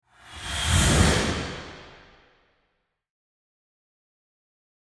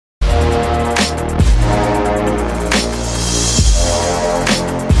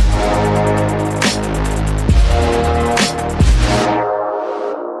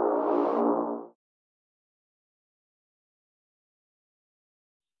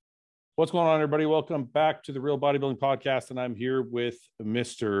What's going on, everybody? Welcome back to the Real Bodybuilding Podcast, and I'm here with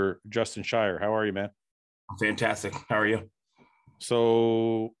Mr. Justin Shire. How are you, man? Fantastic. How are you?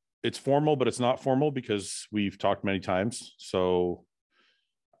 So it's formal, but it's not formal because we've talked many times. So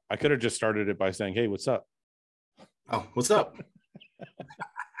I could have just started it by saying, "Hey, what's up?" Oh, what's up?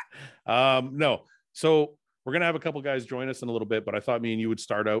 No. So we're gonna have a couple guys join us in a little bit, but I thought me and you would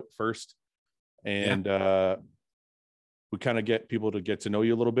start out first, and we kind of get people to get to know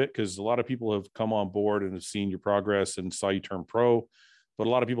you a little bit, because a lot of people have come on board and have seen your progress and saw you turn pro, but a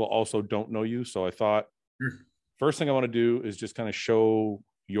lot of people also don't know you. So I thought first thing I want to do is just kind of show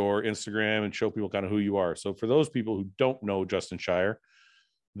your Instagram and show people kind of who you are. So for those people who don't know Justin Shire,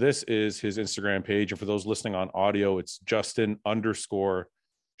 this is his Instagram page. And for those listening on audio, it's Justin_Shire.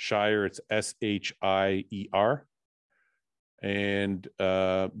 It's SHIER. And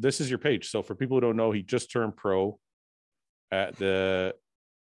this is your page. So for people who don't know, he just turned pro at the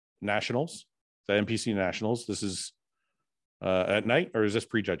Nationals, the NPC Nationals. This is at night, or is this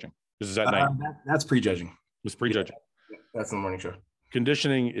prejudging? This is at night. That's prejudging. It's prejudging. Yeah, that's the morning show.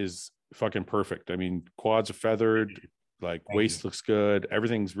 Conditioning is fucking perfect. I mean, quads are feathered, like waist looks good.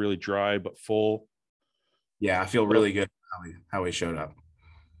 Everything's really dry but full. Yeah, I feel really good how he showed up.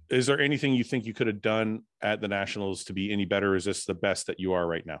 Is there anything you think you could have done at the Nationals to be any better? Is this the best that you are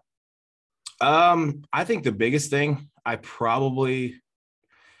right now? I think the biggest thing, I probably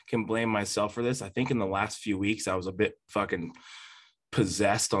can blame myself for this. I think in the last few weeks, I was a bit fucking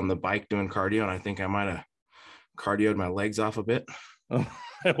possessed on the bike doing cardio, and I think I might have cardioed my legs off a bit.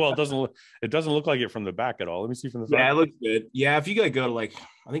 Well, it doesn't look like it from the back at all. Let me see from the front. Yeah, it looks good. Yeah, if you gotta go to I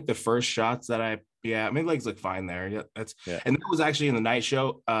think the first shots that my legs look fine there. Yeah, and that was actually in the night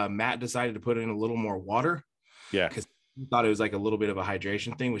show. Matt decided to put in a little more water. Yeah, because he thought it was like a little bit of a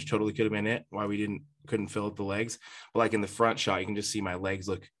hydration thing, which totally could have been it. Why we couldn't fill up the legs. But like in the front shot, you can just see my legs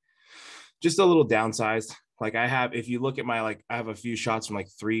look just a little downsized. Like if you look at I have a few shots from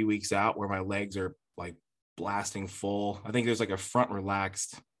 3 weeks out where my legs are like blasting full. I think there's like a front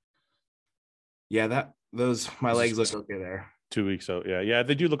relaxed. Yeah, my legs look okay there. 2 weeks out. Yeah,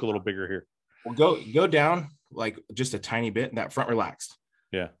 they do look a little bigger here. Well, go down like just a tiny bit. That front relaxed.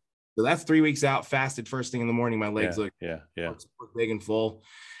 Yeah. So that's 3 weeks out, fasted first thing in the morning. My legs look big and full.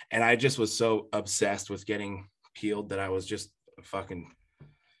 And I just was so obsessed with getting peeled that I was just fucking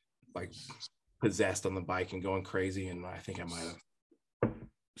like possessed on the bike and going crazy. And I think I might have.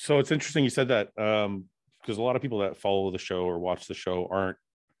 So it's interesting you said that, because a lot of people that follow the show or watch the show aren't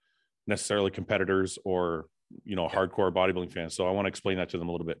necessarily competitors or, hardcore bodybuilding fans. So I want to explain that to them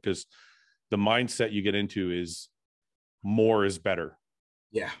a little bit, because the mindset you get into is more is better.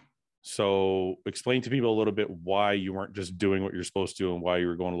 Yeah. So explain to people a little bit why you weren't just doing what you're supposed to and why you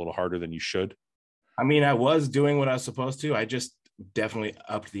were going a little harder than you should. I mean, I was doing what I was supposed to. I just definitely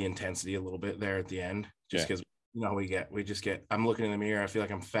upped the intensity a little bit there at the end, just because, I'm looking in the mirror. I feel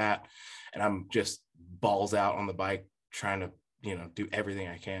like I'm fat and I'm just balls out on the bike, trying to, do everything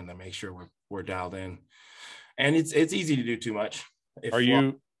I can to make sure we're dialed in. And it's easy to do too much. Are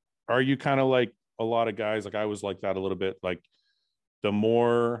you kind of like a lot of guys? Like I was like that a little bit. Like the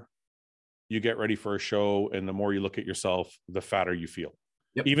more you get ready for a show and the more you look at yourself, the fatter you feel.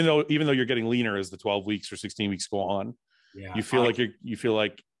 Yep. Even though you're getting leaner as the 12 weeks or 16 weeks go on, you feel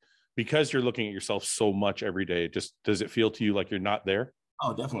like because you're looking at yourself so much every day, does it feel to you like you're not there?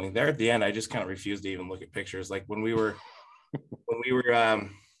 Oh, definitely. There at the end, I just kind of refused to even look at pictures. Like when we were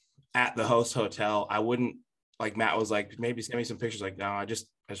at the host hotel, I wouldn't, like Matt was like, maybe send me some pictures. Like, no, I just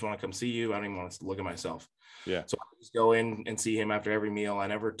want to come see you. I don't even want to look at myself. Yeah. So I just go in and see him after every meal. I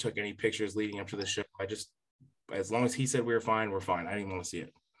never took any pictures leading up to the show. As long as he said we were fine, we're fine. I didn't even want to see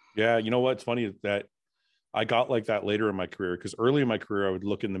it. Yeah. You know what? It's funny that I got like that later in my career, because early in my career, I would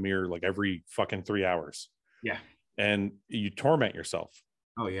look in the mirror like every fucking 3 hours. Yeah. And you torment yourself.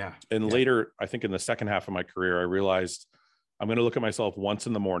 Oh yeah. And later, I think in the second half of my career, I realized I'm going to look at myself once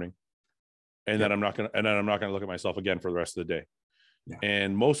in the morning, and then I'm not going to look at myself again for the rest of the day. Yeah.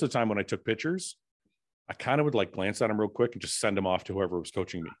 And most of the time when I took pictures, I kind of would like glance at them real quick and just send them off to whoever was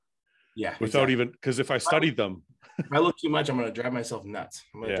coaching me. Yeah. Without even, because if I studied them, if I look too much, I'm going to drive myself nuts.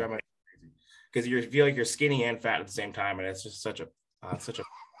 I'm going to drive myself crazy, because you feel like you're skinny and fat at the same time. And it's just such a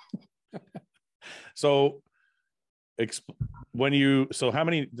So how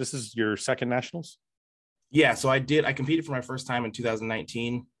many, this is your second Nationals? Yeah. So I competed for my first time in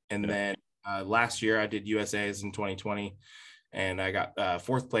 2019. And then last year I did USA's in 2020, and I got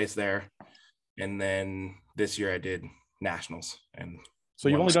fourth place there. And then this year I did Nationals. And so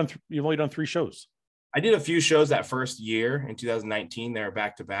you've only done 3 shows. I did a few shows that first year in 2019. They were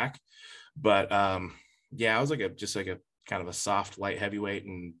back to back, but I was just like a kind of a soft light heavyweight,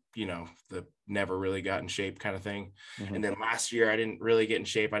 and the never really got in shape kind of thing. Mm-hmm. And then last year I didn't really get in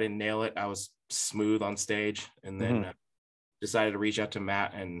shape. I didn't nail it. I was smooth on stage, and then decided to reach out to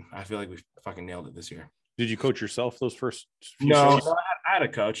Matt, and I feel like we fucking nailed it this year. Did you coach yourself those first few No, shows? I had a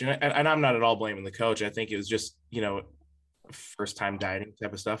coach, and I'm not at all blaming the coach. I think it was just first time dieting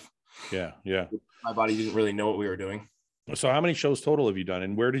type of stuff. Yeah. My body didn't really know what we were doing. So how many shows total have you done,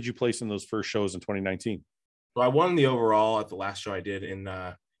 and where did you place in those first shows in 2019? So I won the overall at the last show I did in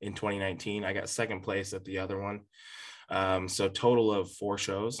 2019. I got second place at the other one. So total of 4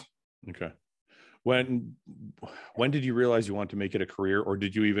 shows. Okay. When did you realize you wanted to make it a career, or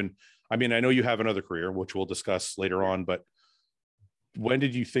did you even, I mean, I know you have another career, which we'll discuss later on, but when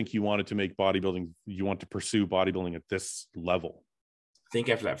did you think you wanted to make bodybuilding, you want to pursue bodybuilding at this level? I think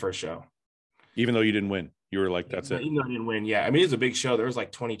after that first show. Even though you didn't win, you were like, that's it. Even though I didn't win. Yeah. I mean, it was a big show. There was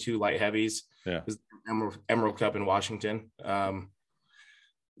like 22 light heavies. Yeah. It was Emerald Cup in Washington. Yeah,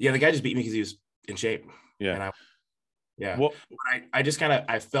 the guy just beat me because he was in shape. Yeah. And well, I just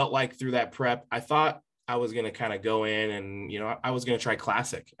I felt like through that prep, I thought I was going to kind of go in and, I was going to try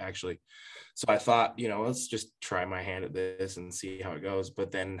classic actually. So I thought, let's just try my hand at this and see how it goes.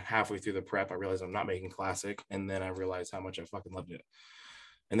 But then halfway through the prep, I realized I'm not making classic. And then I realized how much I fucking loved it.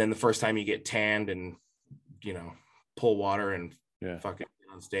 And then the first time you get tanned and, pull water and fucking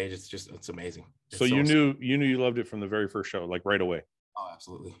on stage, it's amazing. So you knew you loved it from the very first show, like right away. Oh,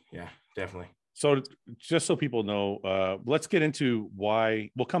 absolutely. Yeah, definitely. So just so people know, let's get into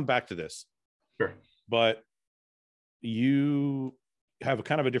why. We'll come back to this. Sure. But you have a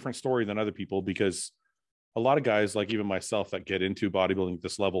kind of a different story than other people, because a lot of guys, like even myself, that get into bodybuilding at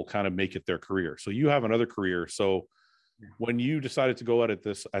this level kind of make it their career. So you have another career. So when you decided to go out at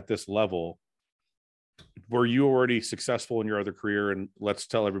this level, were you already successful in your other career? And let's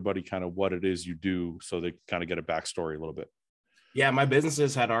tell everybody kind of what it is you do, so they kind of get a backstory a little bit. Yeah, my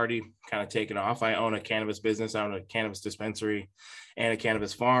businesses had already kind of taken off. I own a cannabis business. I own a cannabis dispensary and a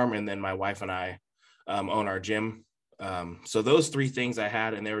cannabis farm. And then my wife and I own our gym. So those 3 things I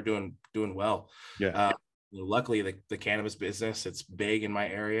had, and they were doing well. Yeah. Luckily, the cannabis business, it's big in my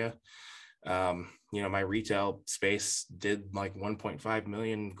area. My retail space did like 1.5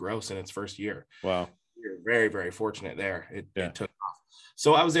 million gross in its first year. Wow. You're very, very fortunate there. It took off.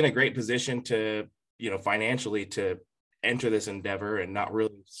 So I was in a great position to, financially to enter this endeavor and not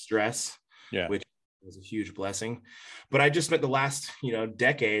really stress, which was a huge blessing. But I just spent the last,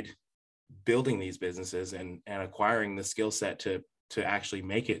 decade building these businesses and acquiring the skill set to actually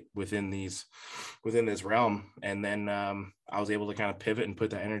make it within this realm. And then I was able to kind of pivot and put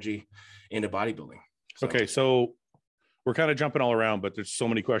that energy into bodybuilding. Okay. So we're kind of jumping all around, but there's so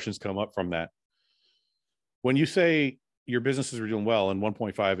many questions come up from that. When you say your businesses are doing well, and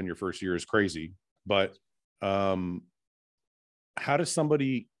 1.5 in your first year is crazy, but how does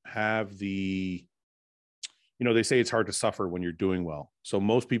somebody have they say it's hard to suffer when you're doing well. So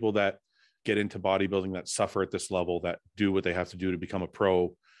most people that get into bodybuilding that suffer at this level, that do what they have to do to become a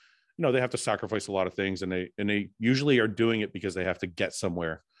pro, they have to sacrifice a lot of things, and they usually are doing it because they have to get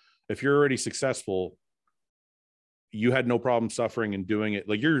somewhere. If you're already successful, you had no problem suffering and doing it.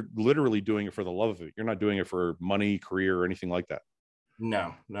 Like, you're literally doing it for the love of it. You're not doing it for money, career, or anything like that.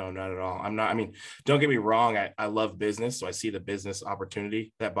 No, not at all. I'm not. I mean, don't get me wrong. I love business. So I see the business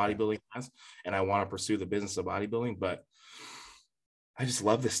opportunity that bodybuilding has, and I want to pursue the business of bodybuilding, but I just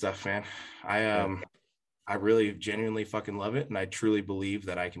love this stuff, man. I really genuinely fucking love it. And I truly believe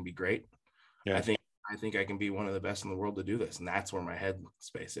that I can be great. Yeah. I think I can be one of the best in the world to do this. And that's where my head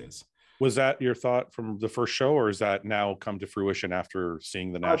space is. Was that your thought from the first show, or is that now come to fruition after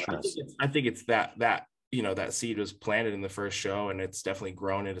seeing the nationals? I think it's that that seed was planted in the first show, and it's definitely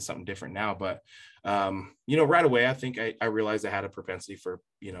grown into something different now. But, right away, I think I realized I had a propensity for,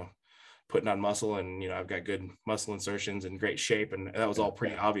 putting on muscle, and, I've got good muscle insertions and great shape. And that was all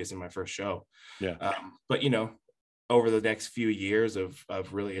pretty obvious in my first show. Yeah. But, over the next few years of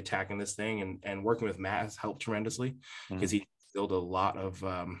really attacking this thing and working with Matt has helped tremendously, because he instilled a lot of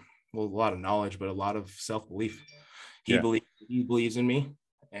knowledge, but a lot of self-belief. He believes in me.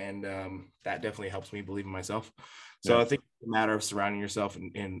 And that definitely helps me believe in myself. So I think it's a matter of surrounding yourself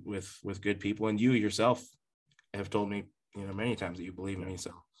and with good people. And you yourself have told me, many times that you believe in me.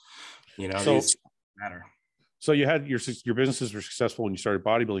 So, these matter. So you had your businesses were successful when you started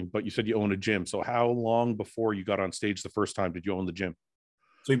bodybuilding, but you said you own a gym. So how long before you got on stage the first time did you own the gym?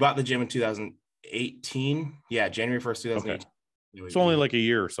 So we bought the gym in 2018. Yeah, January 1st, 2018. Okay. So only like a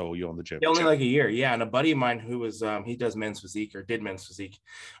year or so you own the gym. Yeah, only like a year. Yeah. And a buddy of mine who was he does men's physique, or did men's physique,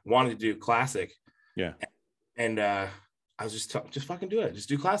 wanted to do classic. Yeah. And I was just fucking do it. Just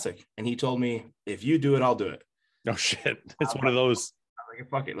do classic. And he told me, if you do it, I'll do it. Oh shit. It's one of those. I'm like,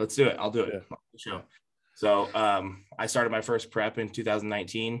 fuck it, let's do it. I'll do it. Yeah. Show. So I started my first prep in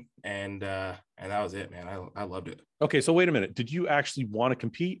 2019, and that was it, man. I loved it. Okay, so wait a minute. Did you actually want to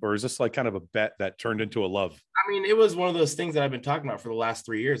compete, or is this like kind of a bet that turned into a love? I mean, it was one of those things that I've been talking about for the last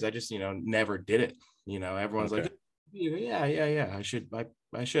 3 years. I just, never did it. Everyone's Okay. like, yeah, I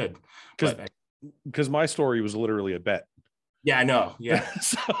should. Because my story was literally a bet. Yeah, I know. Yeah.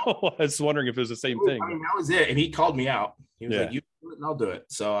 So I was wondering if it was the same thing. I mean, that was it. And he called me out. He was Yeah. like, you do it and I'll do it.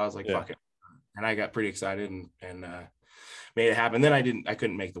 So I was like, fuck it. And I got pretty excited and made it happen. Then I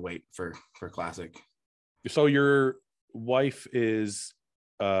couldn't make the weight for Classic. So your wife is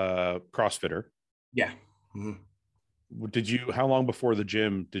a CrossFitter. Yeah. Mm-hmm. How long before the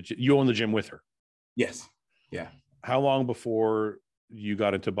gym did you own the gym with her? Yes. Yeah. How long before you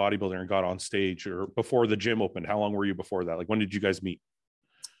got into bodybuilding and got on stage, or before the gym opened? How long were you before that? Like, when did you guys meet?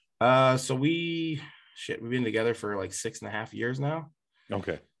 So we've been together for like 6.5 years now.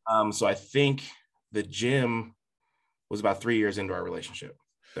 Okay. So I think the gym was about 3 years into our relationship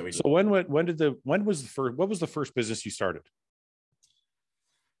that we did. So what was the first business you started?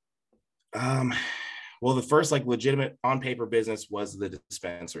 Well, the first like legitimate on paper business was the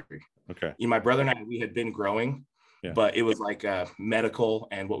dispensary. Okay. My brother and I, we had been growing, but it was like medical.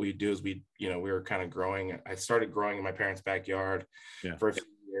 And what we'd do is we were kind of growing. I started growing in my parents' backyard for a few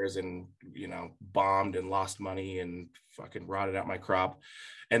years and, bombed and lost money and fucking rotted out my crop.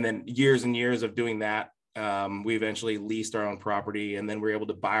 And then years and years of doing that, we eventually leased our own property, and then we were able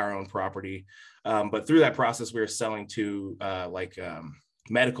to buy our own property. But through that process, we were selling to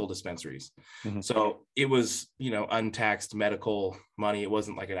medical dispensaries. Mm-hmm. So it was, untaxed medical money. It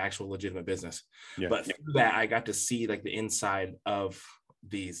wasn't like an actual legitimate business. Yeah. But through that, I got to see like the inside of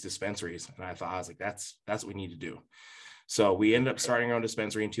these dispensaries. And I was like, that's what we need to do. So we ended up starting our own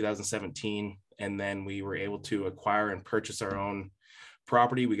dispensary in 2017. And then we were able to acquire and purchase our own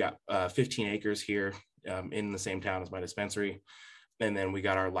property. We got 15 acres here in the same town as my dispensary. And then we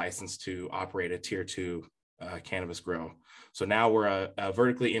got our license to operate a tier 2 cannabis grow. So now we're a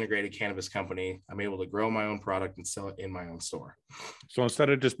vertically integrated cannabis company. I'm able to grow my own product and sell it in my own store. So instead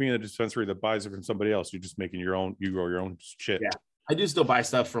of just being a dispensary that buys it from somebody else, you're just making you grow your own shit. Yeah. I do still buy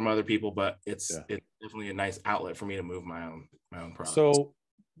stuff from other people, but it's definitely a nice outlet for me to move my own products. So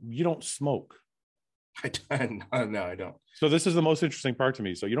you don't smoke? No, I don't. So this is the most interesting part to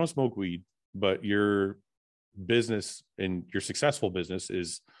me. So you don't smoke weed, but your business and your successful business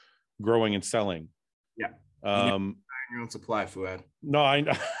is growing and selling. Yeah. Your own supply, Fouad. No, I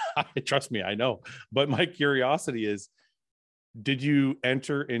trust me, I know. But my curiosity is, did you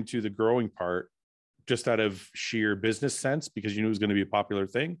enter into the growing part just out of sheer business sense because you knew it was going to be a popular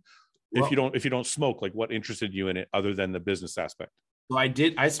thing? Well, if you don't smoke, like, what interested you in it other than the business aspect? So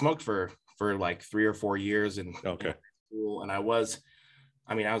I smoked for like 3 or 4 years in school, and I was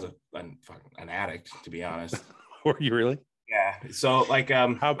an addict, to be honest. Were you really? Yeah. So like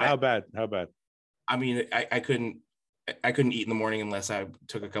how bad? I mean, I couldn't eat in the morning unless I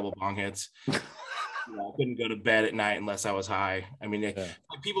took a couple bong hits. I couldn't go to bed at night unless I was high. I mean,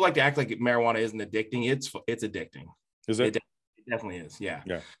 people like to act like marijuana isn't addicting. It's addicting. Is it? It definitely is. Yeah.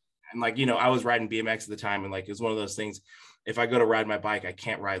 Yeah. And like, I was riding BMX at the time, and like, it's one of those things. If I go to ride my bike, I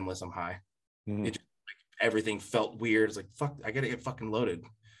can't ride unless I'm high. Mm-hmm. It just, like, everything felt weird. It's like, fuck, I gotta get fucking loaded.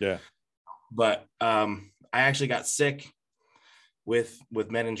 Yeah. But I actually got sick with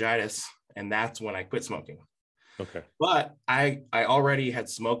meningitis, and that's when I quit smoking. Okay. But I already had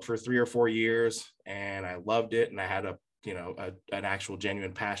smoked for 3 or 4 years, and I loved it, and I had an actual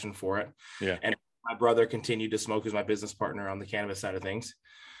genuine passion for it. Yeah. And my brother continued to smoke as my business partner on the cannabis side of things.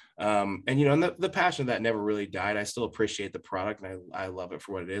 And the passion of that never really died. I still appreciate the product, and I love it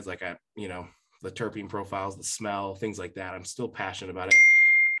for what it is. Like, the terpene profiles, the smell, things like that. I'm still passionate about it.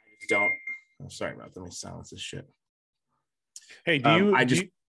 I just don't. I'm sorry about that. Let me silence this shit. Hey,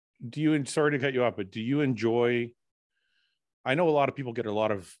 sorry to cut you off, but do you enjoy? I know a lot of people get a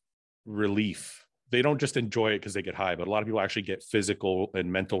lot of relief. They don't just enjoy it because they get high, but a lot of people actually get physical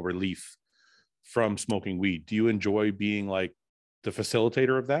and mental relief from smoking weed. Do you enjoy being like the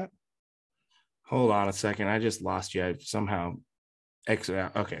facilitator of that? Hold on a second. I just lost you. I somehow exit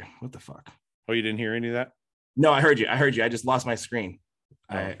out. Okay. What the fuck? Oh, you didn't hear any of that? No, I heard you. I just lost my screen.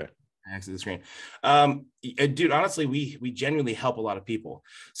 Oh, okay. I exited the screen. Dude, honestly, we genuinely help a lot of people.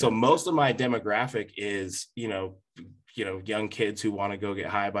 So most of my demographic is, young kids who want to go get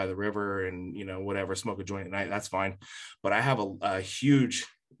high by the river and, whatever, smoke a joint at night. That's fine. But I have a huge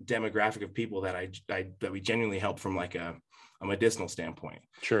demographic of people that that we genuinely help from like a medicinal standpoint.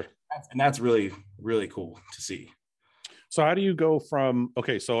 Sure. And that's really, really cool to see. So how do you go from,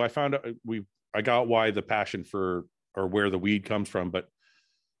 okay, so I found out I got why the passion for, or where the weed comes from, but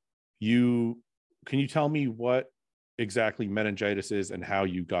can you tell me what exactly meningitis is and how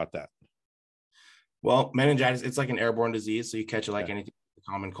you got that? Well, meningitis, it's like an airborne disease. So you catch it like Yeah. anything,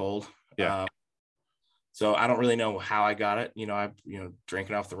 common cold. Yeah. So I don't really know how I got it. I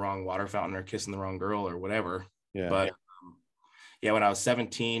drinking off the wrong water fountain or kissing the wrong girl or whatever. Yeah. But when I was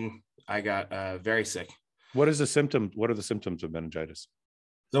 17, I got very sick. What are the symptoms of meningitis?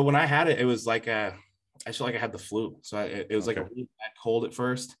 So when I had it, it was like I feel like I had the flu. So it was like a really bad cold at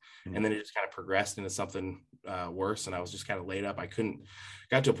first, and then it just kind of progressed into something worse. And I was just kind of laid up.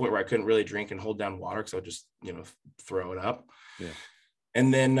 Got to a point where I couldn't really drink and hold down water because I would just, throw it up. Yeah.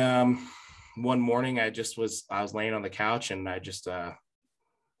 And then one morning I was laying on the couch and I just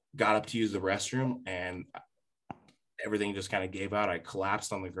got up to use the restroom and everything just kind of gave out. I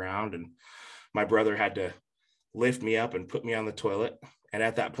collapsed on the ground and my brother had to lift me up and put me on the toilet. And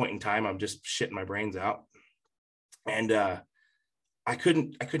at that point in time, I'm just shitting my brains out. And I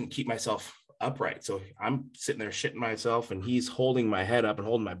couldn't keep myself upright. So I'm sitting there shitting myself and he's holding my head up and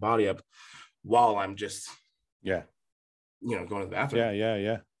holding my body up while I'm just, going to the bathroom.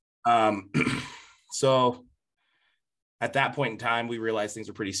 Yeah. So at that point in time, we realized things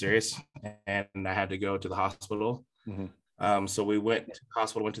were pretty serious and I had to go to the hospital. Mm-hmm. So we went to the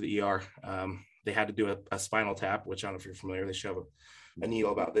hospital, went to the ER. They had to do a spinal tap, which I don't know if you're familiar. They shove a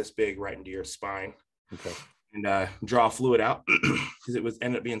needle about this big right into your spine. Okay. And draw fluid out because it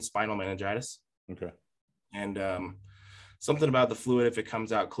ended up being spinal meningitis. Okay. And something about the fluid, if it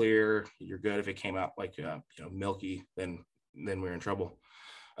comes out clear, you're good. If it came out like milky, then we're in trouble.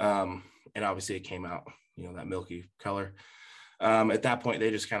 And obviously it came out, that milky color. At that point,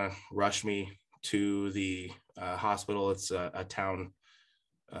 they just kind of rushed me to the hospital. It's a town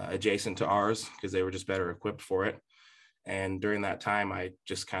adjacent to ours because they were just better equipped for it. And during that time, I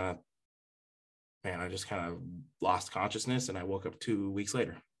just kind of lost consciousness and I woke up 2 weeks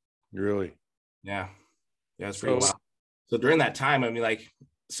later. Really? Yeah. Yeah, it's pretty wild. So during that time, I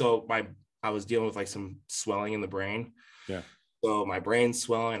was dealing with like some swelling in the brain. Yeah. So my brain's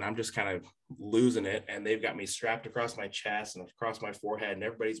swelling, I'm just kind of losing it. And they've got me strapped across my chest and across my forehead and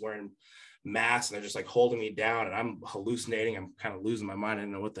everybody's wearing masks and they're just like holding me down and I'm hallucinating. I'm kind of losing my mind. I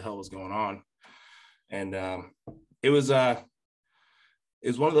didn't know what the hell was going on. And it was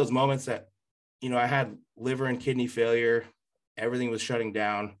one of those moments that, I had liver and kidney failure. Everything was shutting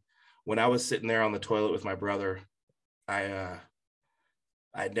down. When I was sitting there on the toilet with my brother, I'd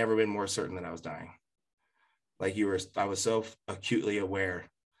never been more certain that I was dying. Like I was so acutely aware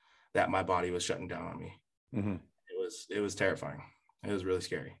that my body was shutting down on me. Mm-hmm. It was terrifying. It was really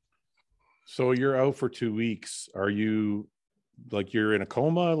scary. So you're out for 2 weeks. Are you you're in a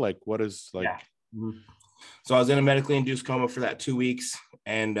coma? Like what is like? Yeah. Mm-hmm. So I was in a medically induced coma for that 2 weeks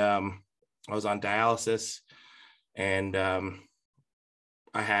and I was on dialysis and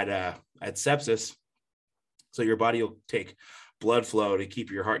I had sepsis. So your body will take blood flow to keep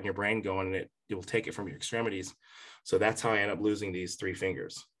your heart and your brain going and it will take it from your extremities. So that's how I ended up losing these 3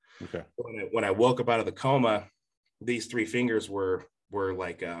 fingers. Okay. When I woke up out of the coma, these 3 fingers were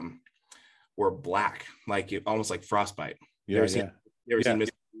black, almost like frostbite. Yeah. You ever seen Mr.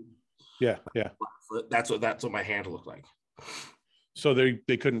 Yeah. That's what my hand looked like. So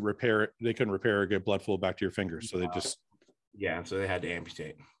they couldn't repair it. They couldn't repair or get blood flow back to your fingers. So they just. Yeah. So they had to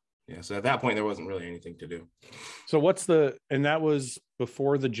amputate. Yeah. So at that point, there wasn't really anything to do. So and that was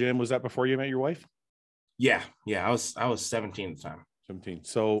before the gym. Was that before you met your wife? Yeah. Yeah. I was 17 at the time. 17.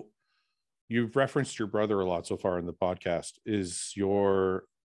 So you've referenced your brother a lot so far in the podcast. You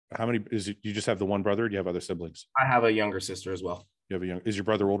just have the one brother? Or do you have other siblings? I have a younger sister as well. Is your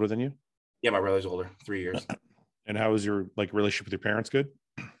brother older than you? Yeah. My brother's older, 3 years. And how is your relationship with your parents? Good?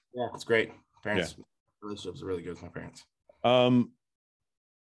 Yeah, it's great. Relationships are really good with my parents.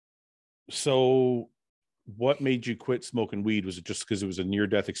 So what made you quit smoking weed? Was it just because it was a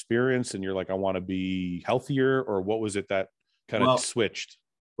near-death experience and you're like, I want to be healthier? Or what was it that kind of switched?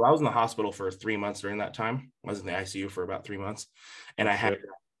 Well, I was in the hospital for 3 months during that time. I was in the ICU for about 3 months. And I had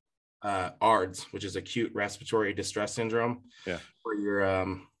ARDS, which is acute respiratory distress syndrome. Yeah. Where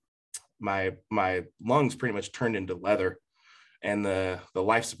you're my lungs pretty much turned into leather and the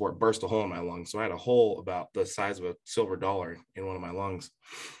life support burst a hole in my lung. So I had a hole about the size of a silver dollar in one of my lungs.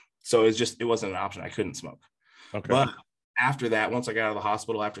 So it wasn't an option. I couldn't smoke. Okay. But after that, once I got out of the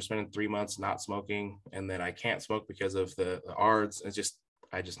hospital, after spending 3 months not smoking, and then I can't smoke because of the ARDS,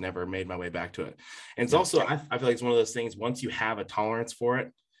 I just never made my way back to it. And it's also, I feel like it's one of those things, once you have a tolerance for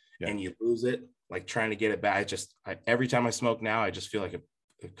it and you lose it, like trying to get it back, every time I smoke now, I just feel like a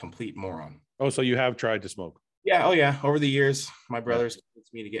complete moron. Oh, so you have tried to smoke? Yeah. Oh yeah. Over the years, my brothers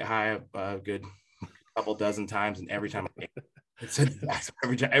me to get high a good couple dozen times, and every time it's a disaster.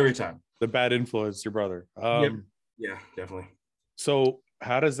 Every time. The bad influence, your brother. Yeah, definitely. So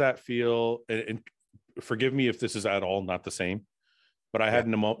how does that feel? And forgive me if this is at all not the same, but I had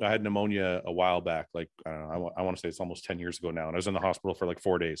pneumonia a while back. Like, I don't know, I want to say it's almost 10 years ago now. And I was in the hospital for like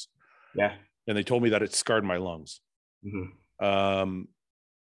 4 days. Yeah. And they told me that it scarred my lungs. Mm-hmm.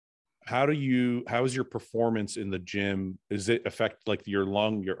 How is your performance in the gym? Does it affect like your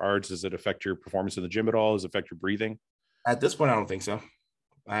ARDS? Does it affect your performance in the gym at all? Does it affect your breathing? At this point, I don't think so.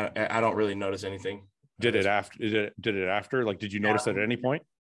 I don't really notice anything. Did it after? Like, did you notice that at any point?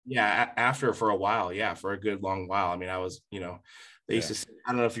 Yeah, after for a while. Yeah, for a good long while. I mean, I was, they used to say,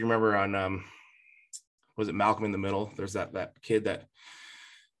 I don't know if you remember on was it Malcolm in the Middle? There's that kid that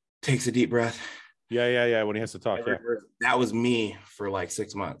takes a deep breath. Yeah. When he has to talk. Yeah. That was me for like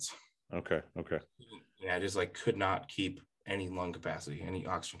 6 months. Okay. Yeah, I just like could not keep any lung capacity, any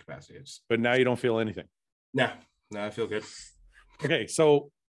oxygen capacity. But now you don't feel anything. No, I feel good. Okay,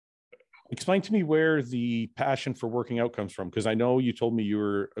 so explain to me where the passion for working out comes from, because I know you told me you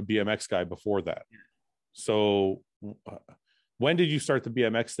were a BMX guy before that. So when did you start the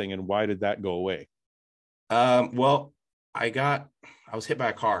BMX thing, and why did that go away? Well, I was hit by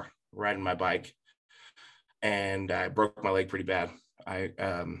a car riding my bike, and I broke my leg pretty bad.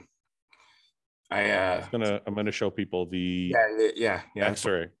 I'm gonna show people the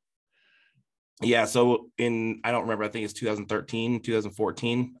X-ray. Yeah, so I don't remember, I think it's 2013,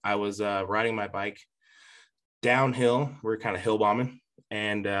 2014, I was riding my bike downhill. We're kind of hill bombing,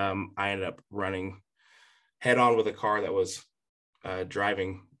 and I ended up running head on with a car that was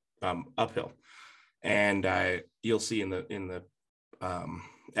driving uphill. And you'll see in the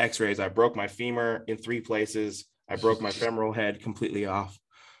X-rays, I broke my femur in 3 places. I broke my femoral head completely off.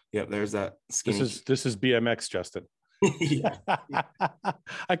 Yep, there's that skinny. This is BMX, Justin. Yeah.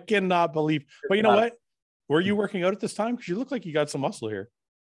 I cannot believe. But you know what? Were you working out at this time? Because you look like you got some muscle here.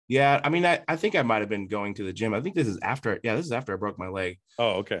 Yeah, I mean, I think I might have been going to the gym. I think this is after I broke my leg.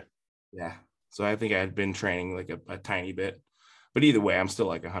 Oh, okay. Yeah. So I think I had been training like a tiny bit. But either way, I'm still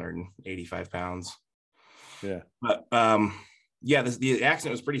like 185 pounds. Yeah. But the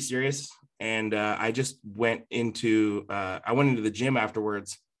accident was pretty serious. And I just went into the gym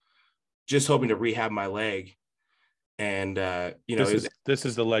afterwards, just hoping to rehab my leg. And this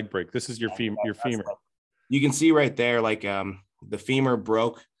is the leg break. This is your femur. You can see right there, like the femur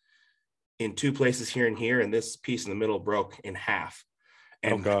broke in 2 places here and here, and this piece in the middle broke in half.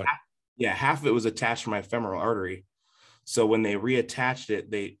 And oh God. Half of it was attached to my femoral artery. So when they reattached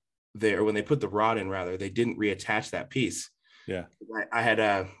it, when they put the rod in, rather, they didn't reattach that piece. Yeah. I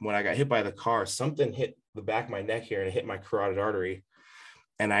had when I got hit by the car, something hit the back of my neck here, and it hit my carotid artery,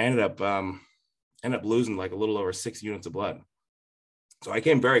 and I ended up losing like a little over 6 units of blood. So I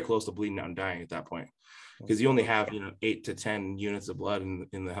came very close to bleeding out and dying at that point, because you only have 8 to 10 units of blood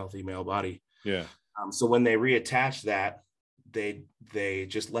in the healthy male body. Yeah. So when they reattached that, they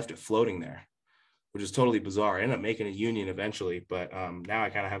just left it floating there, which is totally bizarre. I ended up making a union eventually, but now I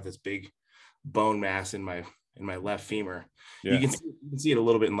kind of have this big bone mass in my left femur. Yeah. You can see it a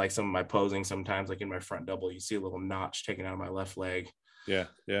little bit in like some of my posing sometimes, like in my front double, you see a little notch taken out of my left leg. Yeah.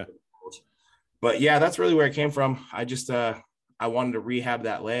 But yeah, that's really where it came from. I just I wanted to rehab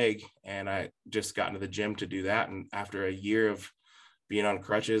that leg, and I just got into the gym to do that. And after a year of being on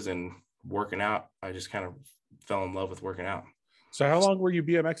crutches and working out, I just kind of fell in love with working out. So how long were you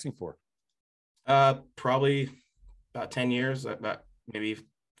BMXing for? Probably about 10 years, about maybe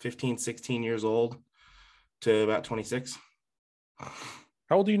 15, 16 years old to about 26.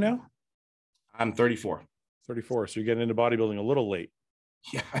 How old are you now? I'm 34. 34. So you're getting into bodybuilding a little late.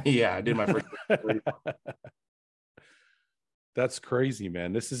 Yeah. I did my first. That's crazy,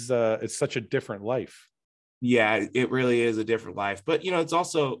 man. This is it's such a different life. Yeah, it really is a different life. But it's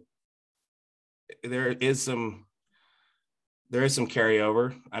also there is some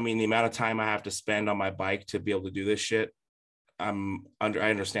carryover. I mean, the amount of time I have to spend on my bike to be able to do this shit, I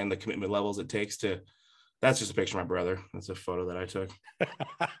understand the commitment levels it takes to. That's just a picture of my brother. That's a photo that I took.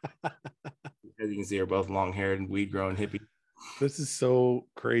 As you can see, we're both long-haired and weed-growing hippie. This is so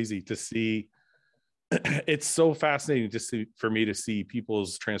crazy to see. It's so fascinating for me to see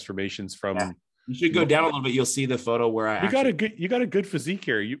people's transformations from. Yeah. You should go down a little bit. You'll see the photo where you got a good physique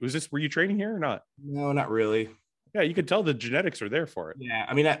here. Were you training here or not? No, not really. Yeah, you could tell the genetics are there for it. Yeah,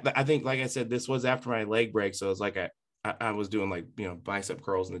 I mean, I think, like I said, this was after my leg break, so it was like I was doing like bicep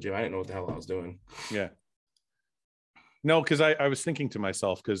curls in the gym. I didn't know what the hell I was doing. Yeah. No, because I was thinking to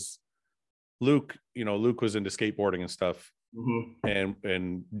myself, because Luke was into skateboarding and stuff, mm-hmm.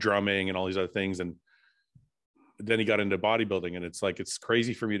 and drumming and all these other things, and then he got into bodybuilding, and it's like, it's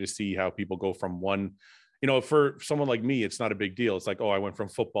crazy for me to see how people go from one, for someone like me, it's not a big deal. It's like, oh, I went from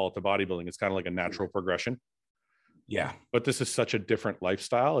football to bodybuilding. It's kind of like a natural progression. Yeah. But this is such a different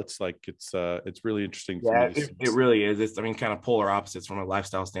lifestyle. It's like, it's really interesting. Yeah, it really is. It's, I mean, kind of polar opposites from a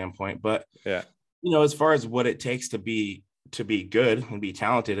lifestyle standpoint, but yeah, as far as what it takes to be good and be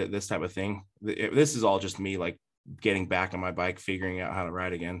talented at this type of thing, this is all just me like getting back on my bike, figuring out how to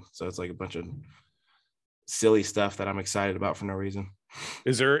ride again. So it's like a bunch of silly stuff that I'm excited about for no reason.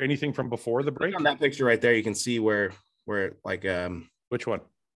 Is there anything from before the break? On that picture right there, you can see where like which one?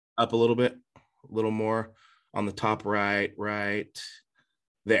 Up a little bit, a little more on the top right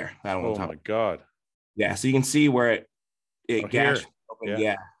there. That one. Oh my God. Yeah, so you can see where it gashed.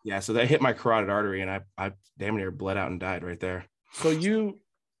 Yeah. So that hit my carotid artery, and I damn near bled out and died right there. So you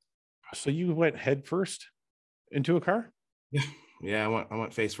went head first into a car? Yeah. I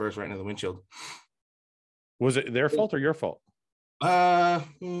went face first right into the windshield. Was it their fault or your fault? I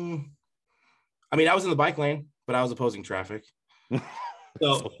mean, I was in the bike lane, but I was opposing traffic.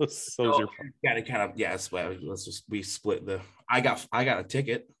 So your gotta kind of, yeah. We split I got a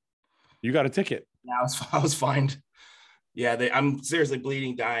ticket. You got a ticket? Yeah, I was fined. Yeah, I'm seriously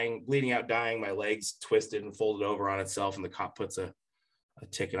bleeding out, dying. My legs twisted and folded over on itself, and the cop puts a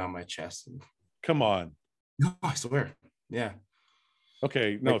ticket on my chest. Come on. No, I swear. Yeah.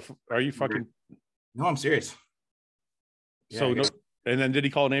 Okay. No, are you fucking? No, I'm serious. So yeah, no. And then did he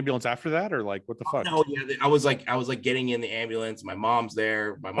call an ambulance after that, or like what the fuck? No, yeah, I was like getting in the ambulance. My mom's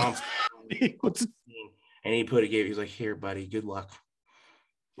there. My mom's and he was like, "Here, buddy, good luck."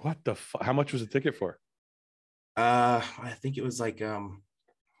 What the fuck? How much was the ticket for? I think it was like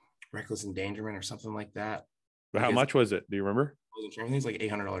reckless endangerment or something like that. But how much was it? Do you remember? I think it was like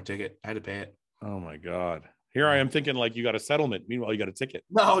 $800 ticket. I had to pay it. Oh my God. Here I am thinking like you got a settlement. Meanwhile, you got a ticket.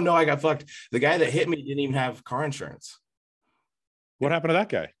 No, I got fucked. The guy that hit me didn't even have car insurance. What happened to that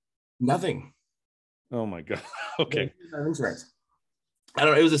guy? Nothing. Oh my God. Okay. Insurance. I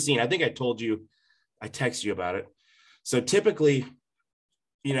don't know. It was a scene. I think I told you, I texted you about it. So typically,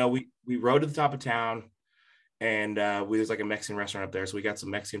 we rode to the top of town, and there's like a Mexican restaurant up there. So we got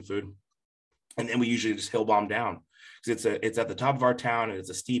some Mexican food, and then we usually just hill bomb down because it's at the top of our town, and it's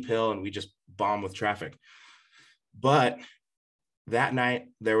a steep hill, and we just bomb with traffic. But that night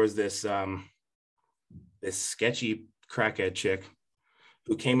there was this sketchy crackhead chick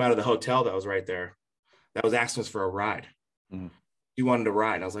who came out of the hotel that was right there that was asking us for a ride. Mm. She wanted to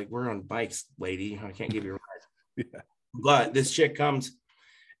ride. I was like, we're on bikes, lady. I can't give you a ride. Yeah. But this chick comes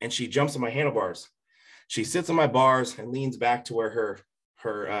and she jumps on my handlebars. She sits on my bars and leans back to where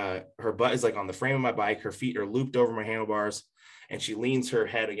her butt is like on the frame of my bike. Her feet are looped over my handlebars, and she leans her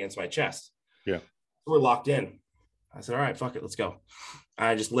head against my chest. Yeah. We're locked in. I said, all right, fuck it. Let's go.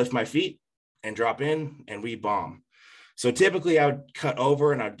 I just lift my feet and drop in, and we bomb. So typically I would cut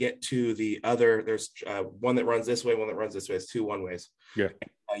over and I'd get to the other, there's one that runs this way, one that runs this way. It's 2 one-ways. Yeah.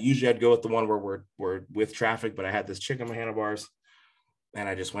 Usually I'd go with the one where we're with traffic, but I had this chick on my handlebars and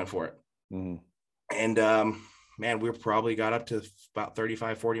I just went for it. Mm. And man, we probably got up to about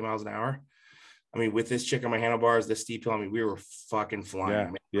 35, 40 miles an hour. I mean, with this chick on my handlebars, this steep hill, I mean, we were fucking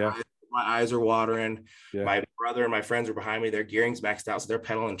flying. Yeah. My eyes are watering. Yeah. My brother and my friends are behind me. Their gearing's maxed out, so they're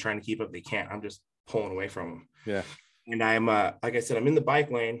pedaling, trying to keep up. They can't. I'm just pulling away from them. Yeah. And I'm, like I said, I'm in the bike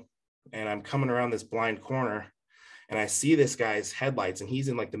lane, and I'm coming around this blind corner, and I see this guy's headlights, and he's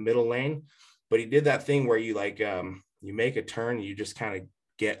in like the middle lane. But he did that thing where you like, you make a turn, and you just kind of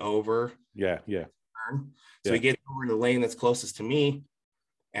get over. Yeah. So he gets over in the lane that's closest to me,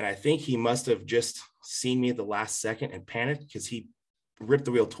 and I think he must have just seen me at the last second and panicked because he ripped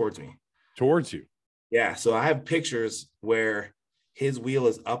the wheel towards me. Towards you? Yeah. So I have pictures where his wheel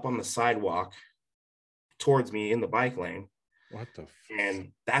is up on the sidewalk towards me in the bike lane. What the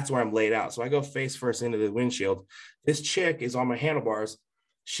and that's where I'm laid out. So I go face first into the windshield. This chick is on my handlebars.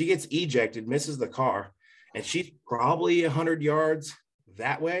 She gets ejected, misses the car, and she's probably 100 yards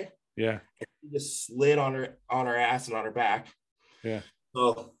that way. Yeah. And she just slid on her ass and on her back. Yeah.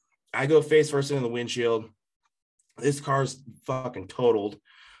 So I go face first into the windshield. This car's fucking totaled.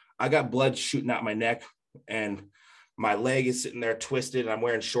 I got blood shooting out my neck, and my leg is sitting there twisted, and I'm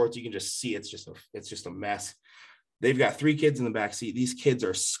wearing shorts. You can just see it's just a mess. They've got 3 kids in the back seat. These kids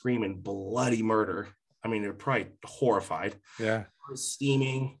are screaming bloody murder. I mean, they're probably horrified. Yeah.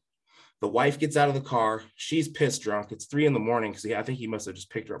 Steaming. The wife gets out of the car. She's pissed drunk. It's 3 a.m. because I think he must have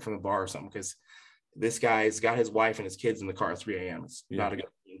just picked her up from the bar or something, because this guy's got his wife and his kids in the car at 3 a.m. It's not a good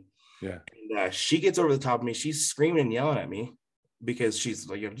thing. Yeah. And she gets over the top of me. She's screaming and yelling at me because she's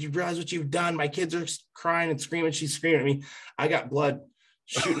like, you realize what you've done? My kids are crying and screaming. She's screaming at me. I got blood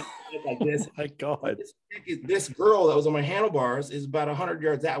shooting like this. Oh my God. This girl that was on my handlebars is about 100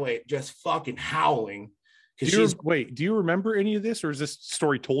 yards that way, just fucking howling. Wait, do you remember any of this, or is this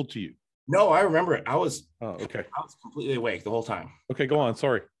story told to you? No, I remember it. I was completely awake the whole time. Okay, go on.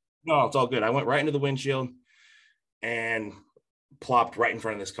 Sorry. No, it's all good. I went right into the windshield and plopped right in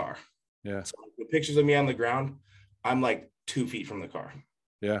front of this car. Yeah. So the pictures of me on the ground, I'm like 2 feet from the car.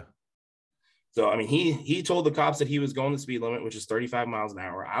 Yeah. So, I mean, he told the cops that he was going the speed limit, which is 35 miles an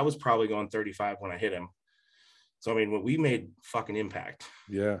hour. I was probably going 35 when I hit him. So, I mean, we made fucking impact.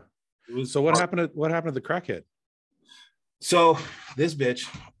 Yeah. So what happened to the crackhead? So this bitch,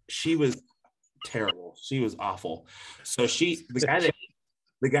 she was terrible. She was awful. So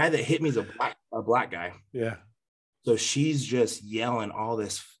the guy that hit me is a black guy. Yeah. So she's just yelling all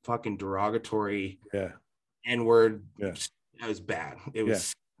this fucking derogatory N-word. Yeah. It was bad. It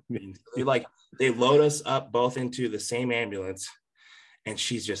was they load us up both into the same ambulance, and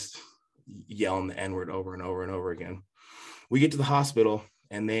she's just yelling the N-word over and over and over again. We get to the hospital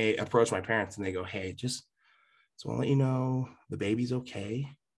and they approach my parents and they go, "Hey, just want to let you know the baby's okay.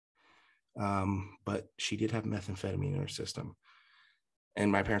 But she did have methamphetamine in her system."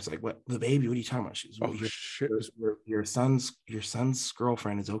 And my parents are like, "What? The baby? What are you talking about?" She's, "Oh, shit. Your son's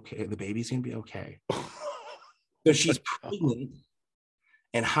girlfriend is okay. The baby's gonna be okay." So she's pregnant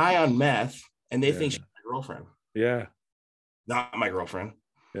and high on meth, and they think she's my girlfriend. Yeah. Not my girlfriend.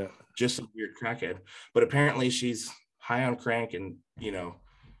 Yeah. Just a weird crackhead. But apparently she's high on crank and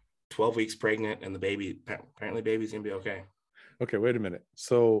 12 weeks pregnant, and baby's gonna be okay. Okay, wait a minute.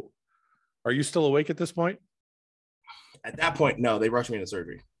 So are you still awake at this point? At that point, no, they rushed me into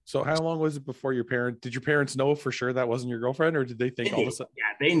surgery. So how long was it before did your parents know for sure that wasn't your girlfriend, or did they think all of a sudden?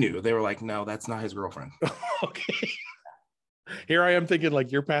 Yeah, they knew. They were like, "No, that's not his girlfriend." Okay. Here I am thinking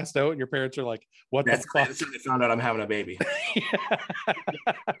like you're passed out and your parents are like, "What the fuck?" That's when they found out I'm having a baby.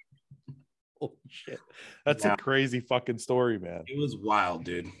 Holy shit. That's a crazy fucking story, man. It was wild,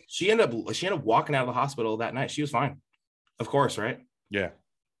 dude. She ended up walking out of the hospital that night. She was fine. Of course, right? Yeah.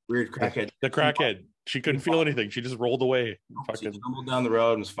 Weird crackhead. The crackhead. She couldn't feel anything. She just rolled away. She stumbled down the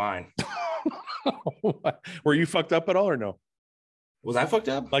road and was fine. Were you fucked up at all or no? Was I fucked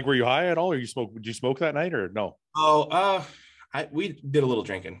up? Like, were you high at all, or did you smoke that night or no? Oh, we did a little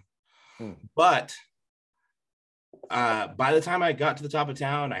drinking. But by the time I got to the top of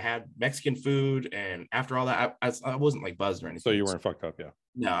town, I had Mexican food, and after all that, I wasn't like buzzed or anything. So you weren't fucked up, yeah?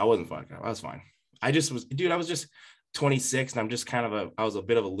 No, I wasn't fucked up. I was fine. I just was, dude. I was just 26, and I'm just I was a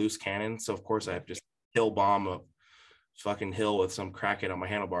bit of a loose cannon. So of course I just hill bomb a fucking hill with some crackhead on my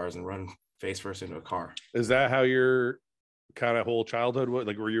handlebars and run face first into a car. Is that how your kind of whole childhood was?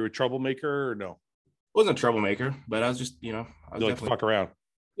 Like, were you a troublemaker or no? I wasn't a troublemaker, but I was just, I was like fuck around.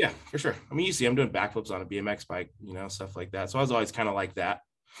 Yeah, for sure. I mean, you see, I'm doing backflips on a BMX bike, stuff like that. So I was always kind of like that.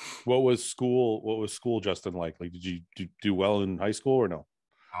 What was school, Justin, like? Like, did you do well in high school or no?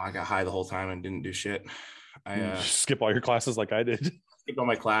 Oh, I got high the whole time and didn't do shit. I skip all your classes like I did. Skipped all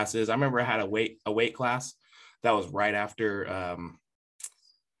my classes. I remember I had a weight class that was right after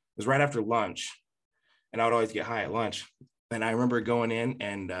lunch, and I would always get high at lunch. And I remember going in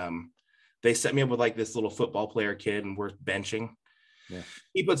and they set me up with like this little football player kid, and we're benching. Yeah.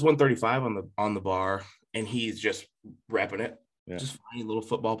 He puts 135 on the bar, and he's just repping it. Yeah. Just funny little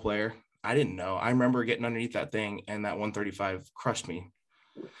football player. I didn't know. I remember getting underneath that thing, and that 135 crushed me,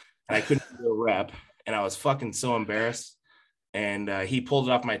 and I couldn't do a rep, and I was fucking so embarrassed. And he pulled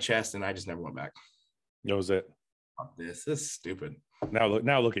it off my chest, and I just never went back. That was it. Fuck this. This is stupid. Now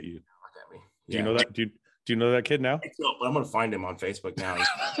look at you. Look at me. Do you know that? Do you know that kid now? No, but I'm gonna find him on Facebook now.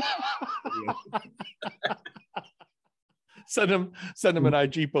 Send him an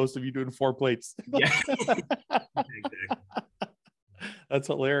IG post of you doing 4 plates. Yeah. That's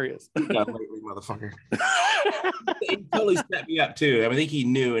hilarious. Lately, motherfucker. He totally set me up too. I think he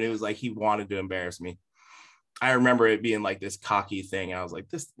knew, and it was like he wanted to embarrass me. I remember it being like this cocky thing. I was like,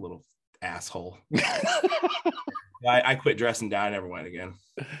 this little asshole. I quit dressing down. I never went again.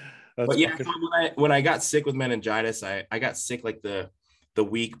 But yeah, when I got sick with meningitis, I got sick like the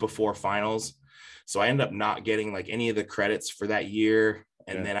week before finals. So I ended up not getting like any of the credits for that year.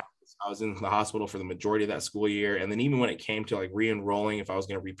 And then I was in the hospital for the majority of that school year. And then even when it came to like re-enrolling, if I was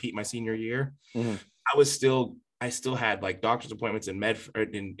going to repeat my senior year, I still had like doctor's appointments in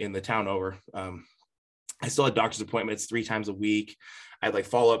in the town over. I still had doctor's appointments 3 times a week. I had like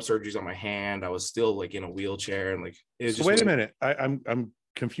follow-up surgeries on my hand. I was still like in a wheelchair, and like it was just wait a minute. I'm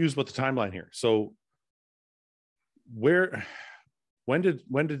confused with the timeline here. So when did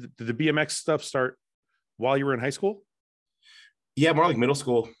the BMX stuff start? While you were in high school? Yeah, more like middle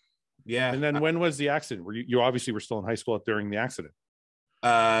school. Yeah. And then when was the accident? You obviously were still in high school during the accident?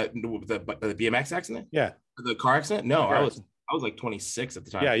 The BMX accident? Yeah. The car accident? No, car I was like 26 at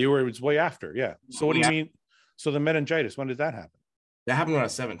the time. Yeah, it was way after. Yeah. So what do you mean? So the meningitis, when did that happen? That happened when I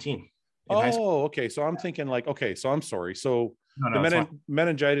was 17. In high school. Oh, okay. So I'm thinking like, okay, so I'm sorry. So No, the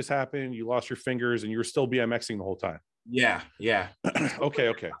meningitis happened, you lost your fingers, and you were still BMXing the whole time. Yeah. Okay.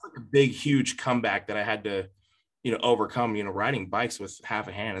 Like a big, huge comeback that I had to, overcome. Riding bikes with half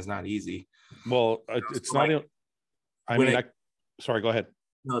a hand is not easy. Well, it's not. Sorry, go ahead.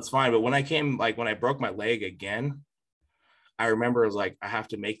 No, it's fine. But when I broke my leg again, I remember it was like, I have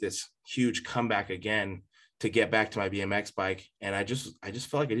to make this huge comeback again to get back to my BMX bike. And I just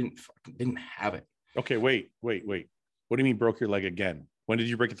felt like I didn't have it. Okay, wait. What do you mean broke your leg again? When did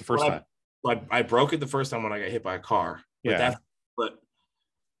you break it the first time? I broke it the first time when I got hit by a car. But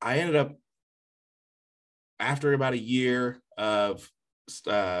I ended up, after about a year of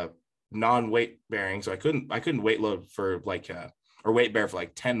non-weight bearing, so I couldn't weight load for or weight bear for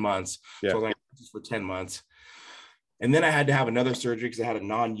like 10 months. Yeah. So I was like for 10 months. And then I had to have another surgery because I had a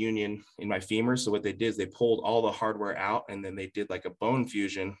non-union in my femur. So what they did is they pulled all the hardware out, and then they did like a bone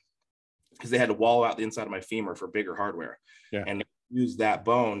fusion because they had to wall out the inside of my femur for bigger hardware. Yeah. And use that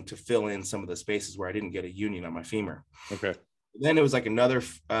bone to fill in some of the spaces where I didn't get a union on my femur. Okay. Then it was like another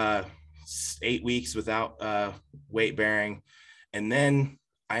 8 weeks without weight bearing. And then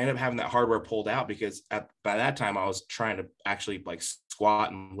I ended up having that hardware pulled out because by that time I was trying to actually like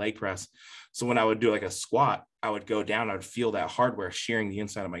squat and leg press. So when I would do like a squat, I would go down, I would feel that hardware shearing the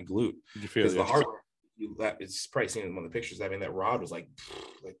inside of my glute. Did you feel the hardware, it's probably seen in one of the pictures. I mean, that rod was like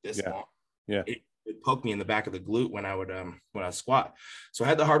this long. Yeah. It poked me in the back of the glute when I would squat. So I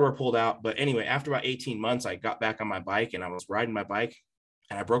had the hardware pulled out. But anyway, after about 18 months, I got back on my bike and I was riding my bike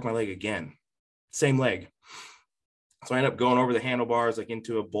and I broke my leg again. Same leg. So I ended up going over the handlebars like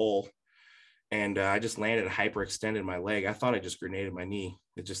into a bowl, and I just landed and hyperextended my leg. I thought I just grenaded my knee.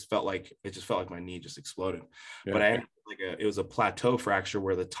 It just felt like my knee just exploded. Yeah. But it was a plateau fracture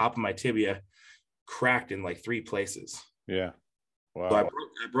where the top of my tibia cracked in like 3 places. Yeah. Wow. So I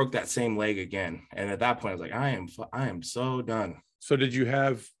broke that same leg again. And at that point I was like, I am so done. So did you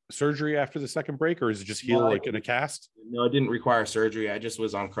have surgery after the second break, or is it just heal like in a cast? No, it didn't require surgery. I just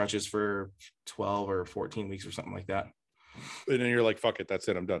was on crutches for 12 or 14 weeks or something like that. And then you're like, fuck it, that's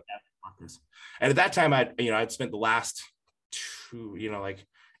it, I'm done. And at that time I'd spent the last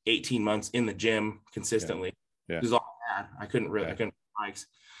 18 months in the gym consistently. Yeah. This is all I had. I couldn't bikes.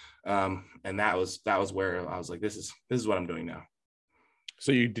 And that was where I was like, this is what I'm doing now.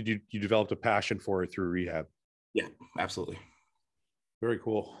 So you developed a passion for it through rehab? Yeah, absolutely. Very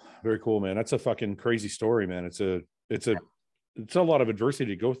cool, man. That's a fucking crazy story, man. It's a lot of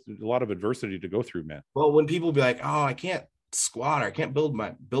adversity to go through, man. Well, when people be like, oh, I can't squat, or I can't build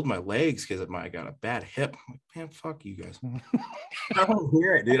my legs because I got a bad hip, I'm like, man, fuck you guys. I don't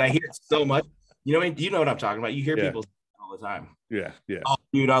hear it, dude. I hear it so much. You know what I'm talking about. You hear people all the time. Yeah. Oh,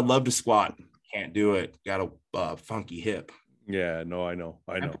 dude, I'd love to squat, can't do it, got a funky hip. Yeah, no, I know.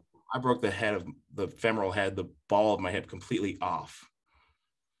 I broke the head of the femoral head, the ball of my hip completely off.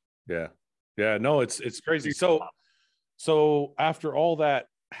 Yeah, no, it's crazy. So after all that,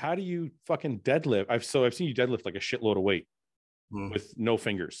 how do you fucking deadlift? I've seen you deadlift like a shitload of weight with no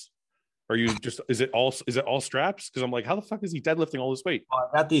fingers. Are you is it all straps? Because I'm like, how the fuck is he deadlifting all this weight? Well,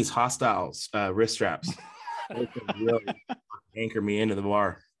 I got these Hostiles wrist straps. They can really anchor me into the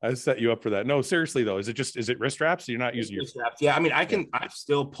bar. I set you up for that. No, seriously though, is it wrist straps? You're not using your straps? Yeah, I mean, I've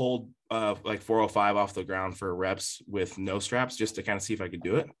still pulled like 405 off the ground for reps with no straps just to kind of see if I could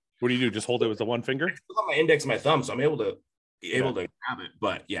do it. What do you do? Just hold it with the one finger? I still have my index and my thumb, so I'm able to grab it.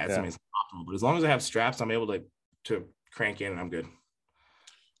 But yeah, it's optimal. But as long as I have straps, I'm able to crank in, and I'm good.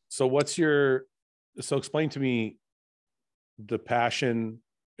 So explain to me the passion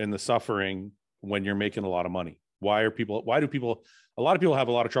and the suffering when you're making a lot of money. A lot of people have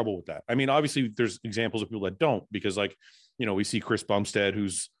a lot of trouble with that. I mean, obviously there's examples of people that don't, because we see Chris Bumstead,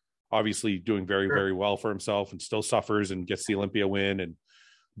 who's obviously doing very, very well for himself and still suffers and gets the Olympia win.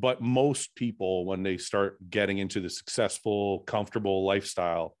 But most people, when they start getting into the successful, comfortable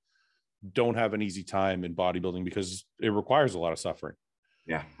lifestyle, don't have an easy time in bodybuilding because it requires a lot of suffering.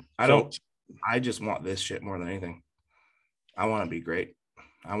 Yeah. I just want this shit more than anything. I want to be great.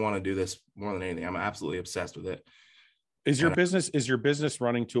 I want to do this more than anything. I'm absolutely obsessed with it. Is your business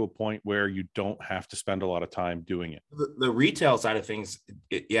running to a point where you don't have to spend a lot of time doing it? The retail side of things,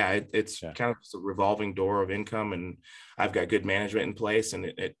 it's kind of just a revolving door of income, and I've got good management in place, and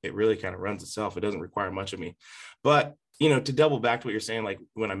it really kind of runs itself. It doesn't require much of me. But to double back to what you're saying, like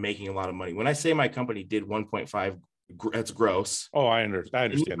when I'm making a lot of money, when I say my company did 1.5, that's gross. Oh, I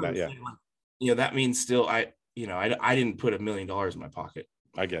understand that. Yeah. That means still I didn't put $1 million in my pocket.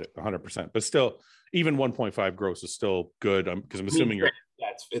 I get it 100%, but still, even 1.5 gross is still good. Because I'm assuming you're.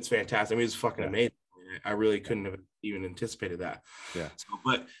 It's fantastic. I mean, it's fucking amazing. I really couldn't have even anticipated that. Yeah. So,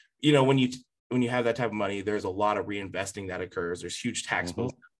 but when you have that type of money, there's a lot of reinvesting that occurs. There's huge tax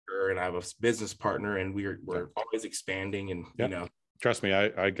bills that occur, and I have a business partner, and we're always expanding. And trust me, I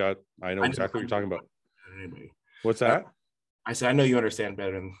know exactly what you're talking about. Anybody. What's that? I said I know you understand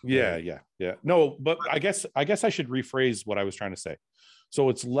better than. Yeah. No, but I guess I should rephrase what I was trying to say. So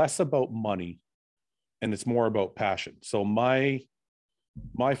it's less about money, and it's more about passion. So my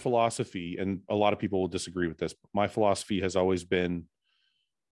philosophy, and a lot of people will disagree with this, but my philosophy has always been,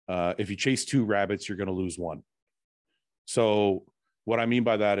 if you chase 2 rabbits, you're going to lose one. So what I mean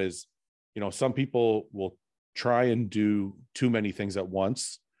by that is, some people will try and do too many things at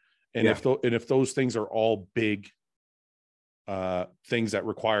once. And if those things are all big things that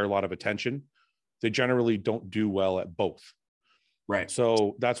require a lot of attention, they generally don't do well at both. Right.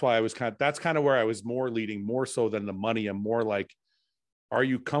 So that's why that's kind of where I was more leading, more so than the money. I'm more like, are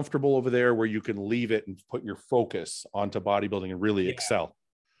you comfortable over there where you can leave it and put your focus onto bodybuilding and really excel?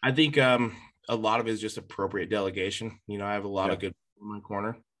 I think a lot of it is just appropriate delegation. I have a lot of good people in my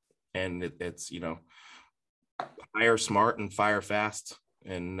corner, and it's hire smart and fire fast.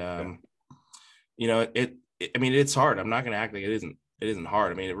 And I mean, it's hard. I'm not going to act like it isn't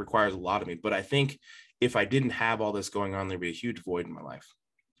hard. I mean, it requires a lot of me, but I think if I didn't have all this going on, there'd be a huge void in my life.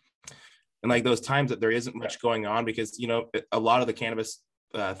 And like those times that there isn't much going on, because a lot of the cannabis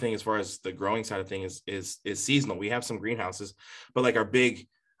thing, as far as the growing side of things, is seasonal. We have some greenhouses, but like our big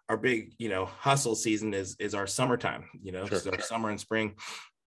hustle season is our summertime. Our summer and spring.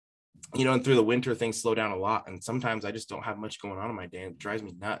 And through the winter things slow down a lot, and sometimes I just don't have much going on in my day. It drives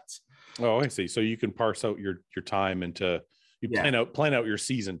me nuts. Oh, I see. So you can parse out your time into plan out your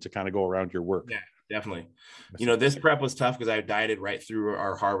season to kind of go around your work. Yeah, definitely. This prep was tough because I dieted right through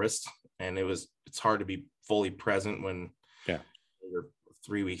our harvest, and it's hard to be fully present when you're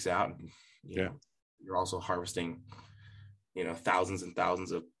 3 weeks out. And, you're also harvesting, thousands and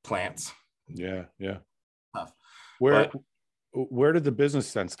thousands of plants. Yeah. Tough. Where did the business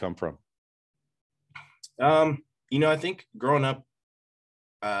sense come from? I think growing up,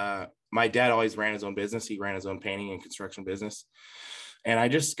 my dad always ran his own business. He ran his own painting and construction business. And I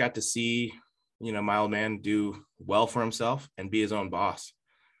just got to see, my old man do well for himself and be his own boss.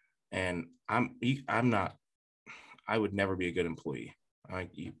 And I would never be a good employee. I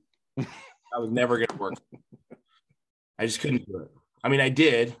was never going to work. I just couldn't do it. I mean, I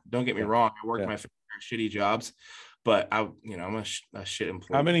did. Don't get me wrong. I worked my shitty jobs, but I'm a shit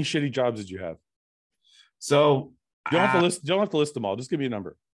employee. How many shitty jobs did you have? So you don't have to list them all. Just give me a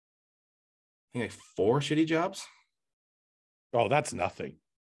number. I think like 4 shitty jobs. Oh, that's nothing.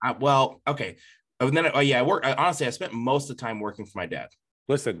 Well, okay. And then, I work. Honestly, I spent most of the time working for my dad.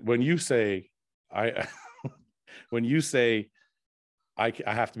 Listen, when you say I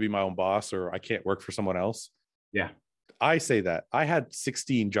have to be my own boss, or I can't work for someone else. Yeah. I say that. I had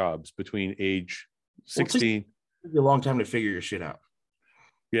 16 jobs between age 16. It took you a long time to figure your shit out.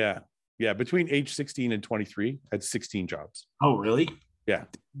 Yeah. Between age 16 and 23, I had 16 jobs. Oh, really? Yeah.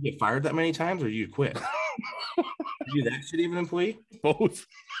 Did you get fired that many times, or you quit? Are you that shitty of an employee? Both.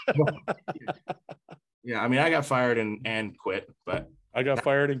 Yeah, I mean, I got fired and quit, but I got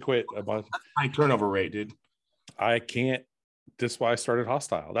fired and quit. That's high turnover rate, dude. I can't. That's why I started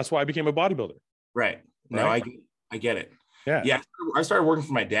Hostile. That's why I became a bodybuilder. Right. No, I get it. Yeah. I started working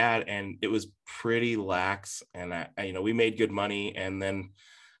for my dad, and it was pretty lax, and we made good money, and then,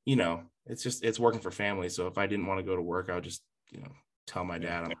 it's working for family. So if I didn't want to go to work, I would just, tell my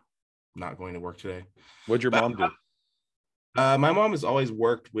dad I'm not going to work today. What'd your mom do? My mom has always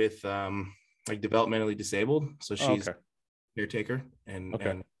worked with like developmentally disabled, so she's a caretaker and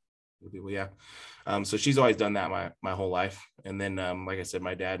so she's always done that my whole life. And then like I said,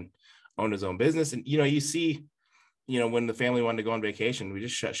 my dad owned his own business, and you see, when the family wanted to go on vacation, we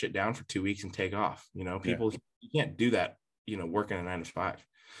just shut shit down for 2 weeks and take off. People, you can't do that, working a 9 to 5.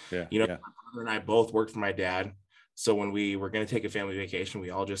 My brother and I both worked for my dad. So when we were going to take a family vacation,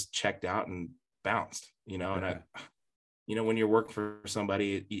 we all just checked out and bounced, and when you're working for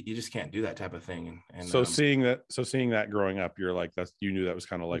somebody, you just can't do that type of thing. And so seeing that growing up, you're like, you knew that was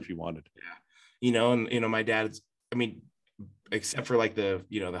kind of life you wanted. Yeah. My dad's, except for like the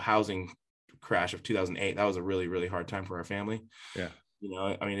housing crash of 2008, that was a really, really hard time for our family. Yeah.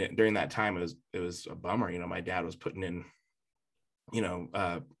 During that time, it was a bummer. My dad was putting in,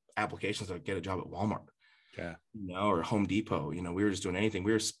 applications to get a job at Walmart. Yeah. Or Home Depot. We were just doing anything.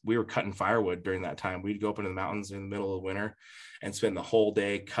 We were cutting firewood during that time. We'd go up into the mountains in the middle of winter and spend the whole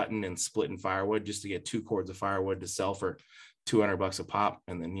day cutting and splitting firewood just to get 2 cords of firewood to sell for $200 a pop.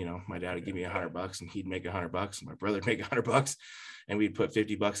 And then, my dad would give me $100 and he'd make $100 and my brother would make $100 and we'd put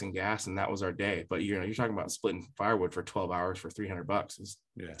 $50 in gas and that was our day. But you're talking about splitting firewood for 12 hours for $300 is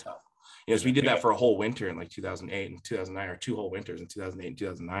tough. So we did that for a whole winter in like 2008 and 2009, or 2 whole winters in 2008 and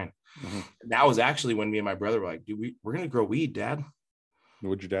 2009. Mm-hmm. That was actually when me and my brother were like, dude, we're going to grow weed, Dad.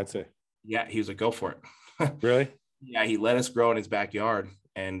 What'd your dad say? Yeah. He was like, go for it. Really? Yeah. He let us grow in his backyard.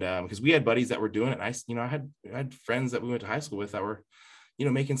 And because we had buddies that were doing it. And I had friends that we went to high school with that were,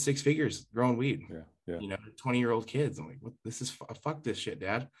 making 6 figures growing weed. Yeah. 20-year-old kids. I'm like, what? This is fuck this shit,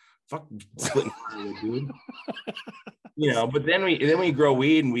 Dad. Fuck splitting dude. But then we grow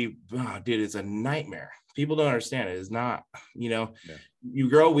weed and dude, it's a nightmare. People don't understand it. It's not, you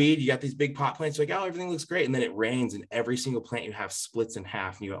grow weed, you got these big pot plants, like, oh, everything looks great. And then it rains and every single plant you have splits in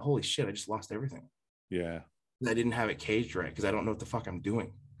half. And you go, holy shit, I just lost everything. Yeah. I didn't have it caged right because I don't know what the fuck I'm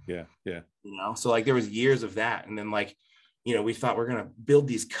doing. Yeah. So like there was years of that. And then like, we thought we're going to build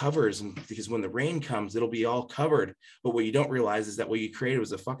these covers and because when the rain comes, it'll be all covered. But what you don't realize is that what you created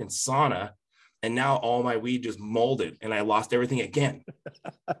was a fucking sauna. And now all my weed just molded and I lost everything again.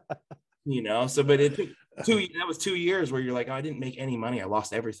 So, but it took that was 2 years where you're like, oh, I didn't make any money. I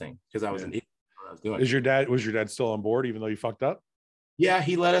lost everything because I was an idiot what I was doing. Was your dad still on board even though you fucked up? Yeah,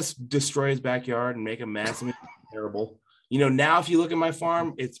 he let us destroy his backyard and make a mess. I mean, terrible. Now if you look at my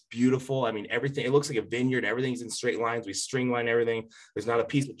farm, it's beautiful. I mean, everything, it looks like a vineyard. Everything's in straight lines. We streamline everything. There's not a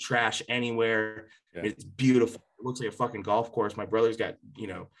piece of trash anywhere. Yeah. It's beautiful. It looks like a fucking golf course. My brother's got,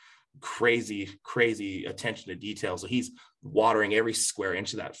 crazy attention to detail. So he's watering every square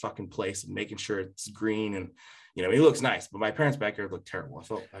inch of that fucking place and making sure it's green. And, it looks nice, but my parents' backyard looked terrible.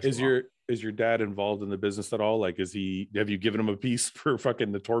 Is your dad involved in the business at all? Like, have you given him a piece for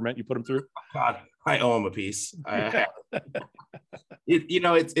fucking the torment you put him through? God, I owe him a piece. We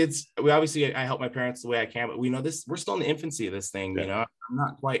obviously, I help my parents the way I can, but we know this, we're still in the infancy of this thing. Yeah. I'm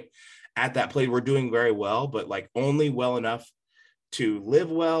not quite at that place. We're doing very well, but like only well enough to live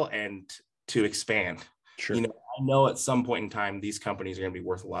well and to expand. Sure. I know at some point in time, these companies are going to be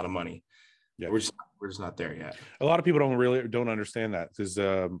worth a lot of money. Yeah. We're just not there yet. A lot of people don't understand that because,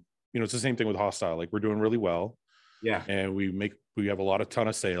 it's the same thing with Hostile. Like we're doing really well. Yeah. And we have a ton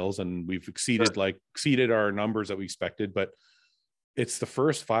of sales and we've exceeded our numbers that we expected, but it's the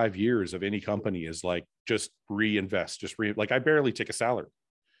first 5 years of any company is like, just reinvest, like I barely take a salary.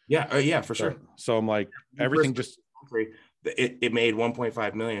 Yeah. Yeah, for sure. So I'm like, everything just, it made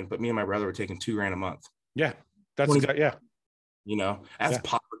 1.5 million, but me and my brother were taking $2,000 a month. Yeah. That's exactly. Yeah. That's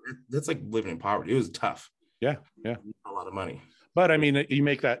poverty. That's like living in poverty. It was tough. Yeah. Yeah. A lot of money. But I mean, you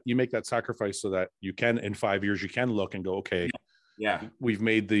make that sacrifice so that you can, in 5 years, you can look and go, okay, yeah, we've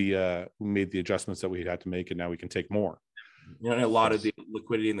made the adjustments that we had to make, and now we can take more. A lot of the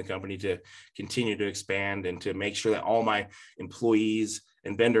liquidity in the company to continue to expand and to make sure that all my employees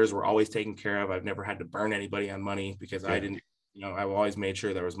and vendors were always taken care of. I've never had to burn anybody on money because I didn't, I've always made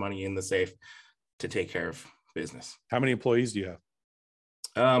sure there was money in the safe to take care of business. How many employees do you have?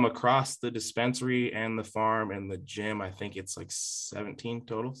 Across the dispensary and the farm and the gym, I think it's like 17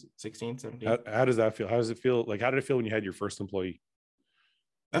 total, 16, 17. How does that feel? How does it feel? Like, how did it feel when you had your first employee?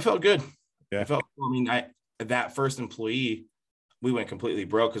 I felt good. Yeah. That first employee, we went completely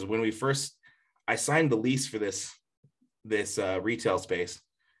broke because when I signed the lease for this retail space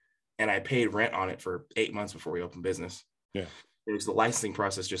and I paid rent on it for 8 months before we opened business. Yeah. The licensing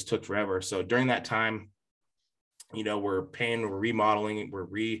process just took forever. So during that time, we're remodeling, we're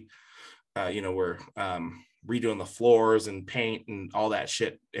redoing the floors and paint and all that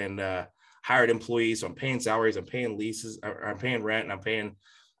shit and hired employees. So I'm paying salaries, I'm paying leases, I'm paying rent, and I'm paying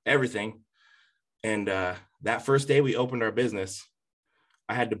everything. And that first day we opened our business,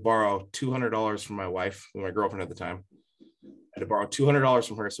 I had to borrow $200 from my wife, my girlfriend at the time. I had to borrow $200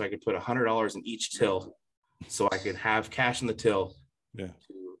 from her so I could put $100 in each till so I could have cash in the till. Yeah.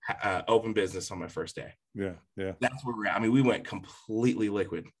 Open business on my first day. Yeah. That's where we're at. I mean, we went completely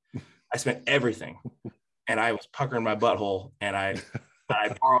liquid. I spent everything and I was puckering my butthole and I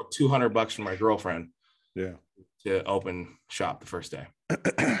borrowed $200 from my girlfriend. Yeah. To open shop the first day.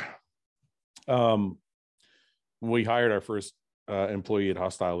 When we hired our first employee at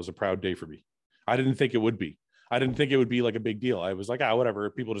Hostile, it was a proud day for me. I didn't think it would be. I didn't think it would be like a big deal. I was like, whatever.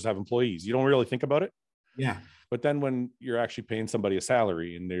 People just have employees. You don't really think about it. Yeah. But then when you're actually paying somebody a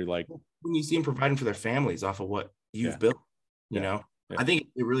salary and they're like, when you see them providing for their families off of what you've built, I think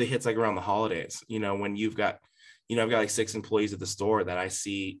it really hits like around the holidays, when you've got, I've got like 6 employees at the store that I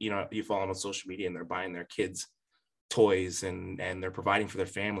see, you follow them on social media and they're buying their kids toys and they're providing for their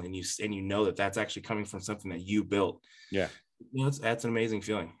family, and you know that that's actually coming from something that you built. Yeah. That's an amazing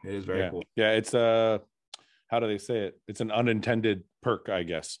feeling. It is very cool. Yeah. It's how do they say it? It's an unintended perk, I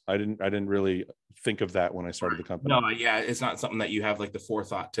guess. I didn't really think of that when I started the company. No, yeah, it's not something that you have like the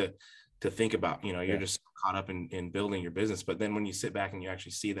forethought to think about. You're just caught up in building your business. But then when you sit back and you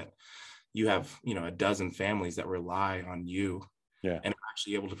actually see that you have, a dozen families that rely on you, and are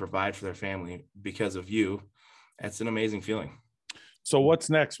actually able to provide for their family because of you, that's an amazing feeling. So what's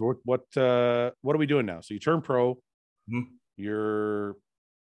next? What are we doing now? So you turn pro. Mm-hmm. You're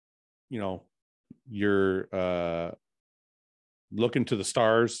looking to the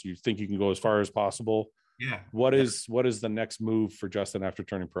stars. You think you can go as far as possible. Yeah. What is the next move for Justin after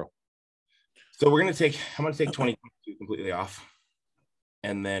turning pro? So I'm going to take 2022 completely off,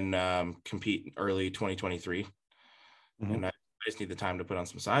 and then compete early 2023. Mm-hmm. And I just need the time to put on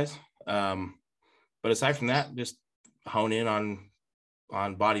some size. But aside from that, just hone in on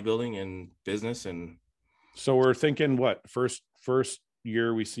bodybuilding and business. And so we're thinking what first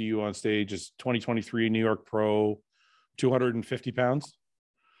year we see you on stage is 2023 New York Pro, 250 pounds.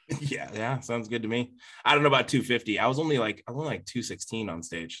 Yeah, sounds good to me. I don't know about 250. I was only like 216 on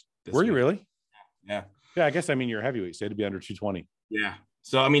stage. Were you really? Yeah. I guess you're heavyweight, so you had to be under 220. Yeah.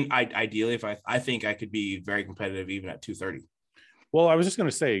 So I mean, ideally, if I think I could be very competitive even at 230. Well, I was just going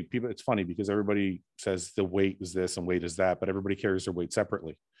to say, people, it's funny because everybody says the weight is this and weight is that, but everybody carries their weight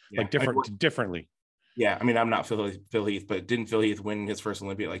separately, differently. Yeah. I mean, I'm not Phil Heath, but didn't Phil Heath win his first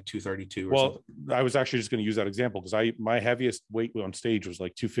Olympia at like 232 or something? I was actually just going to use that example because my heaviest weight on stage was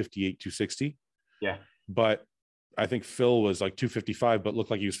like 258, 260. Yeah. But I think Phil was like 255, but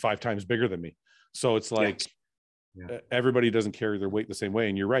looked like he was 5 times bigger than me. So it's like everybody doesn't carry their weight the same way.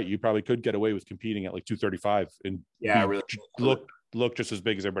 And you're right. You probably could get away with competing at like 235 and really look just as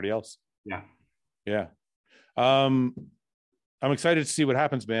big as everybody else. Yeah. Yeah. I'm excited to see what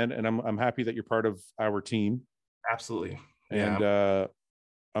happens, man. And I'm happy that you're part of our team. Absolutely. And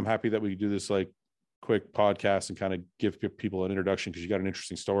I'm happy that we do this like quick podcast and kind of give people an introduction because you got an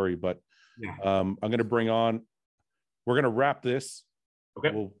interesting story. But I'm going to we're going to wrap this.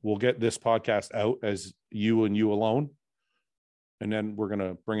 Okay. We'll get this podcast out as you and you alone. And then we're going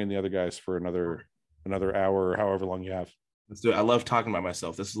to bring in the other guys for another hour or however long you have. Let's do it. I love talking about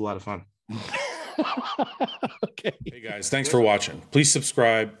myself. This is a lot of fun. Okay. Hey guys, thanks for watching. Please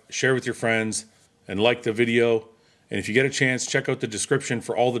subscribe, share with your friends, and like the video. And if you get a chance, check out the description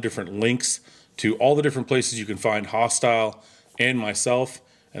for all the different links to all the different places you can find Hostile and myself.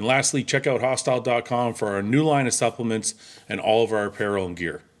 And lastly, check out hostile.com for our new line of supplements and all of our apparel and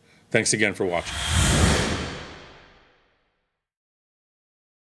gear. Thanks again for watching.